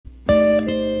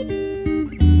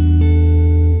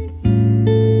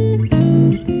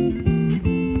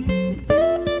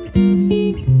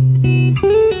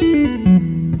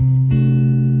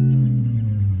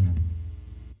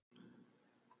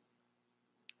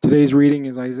Today's reading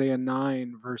is Isaiah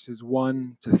 9, verses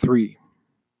 1 to 3.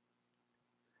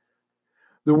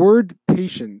 The word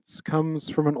patience comes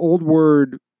from an old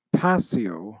word,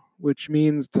 passio, which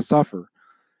means to suffer.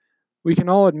 We can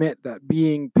all admit that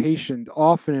being patient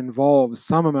often involves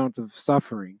some amount of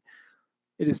suffering.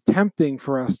 It is tempting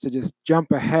for us to just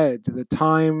jump ahead to the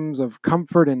times of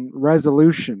comfort and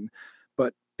resolution,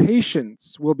 but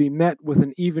patience will be met with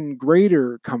an even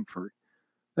greater comfort.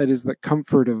 That is the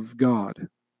comfort of God.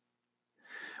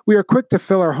 We are quick to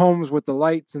fill our homes with the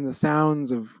lights and the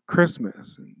sounds of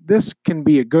Christmas. This can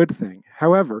be a good thing.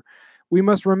 However, we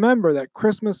must remember that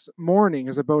Christmas morning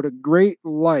is about a great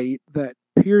light that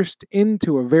pierced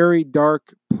into a very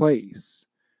dark place.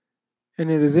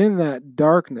 And it is in that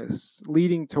darkness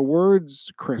leading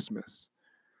towards Christmas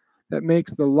that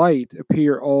makes the light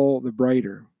appear all the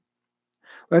brighter.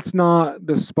 Let's not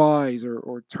despise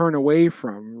or turn away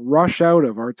from, rush out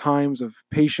of our times of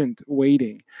patient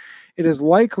waiting. It is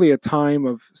likely a time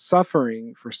of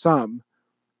suffering for some,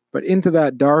 but into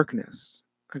that darkness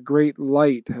a great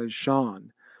light has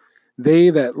shone. They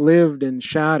that lived in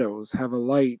shadows have a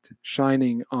light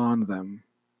shining on them.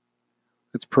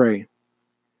 Let's pray.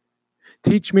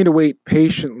 Teach me to wait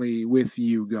patiently with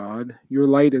you, God. Your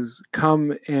light is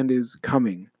come and is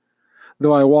coming.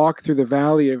 Though I walk through the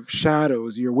valley of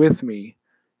shadows, you're with me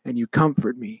and you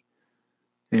comfort me.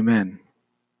 Amen.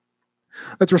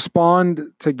 Let's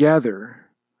respond together.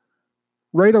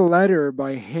 Write a letter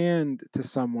by hand to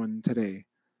someone today.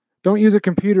 Don't use a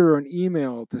computer or an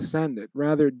email to send it.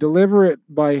 Rather, deliver it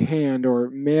by hand or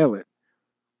mail it.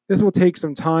 This will take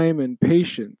some time and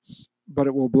patience, but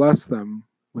it will bless them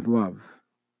with love.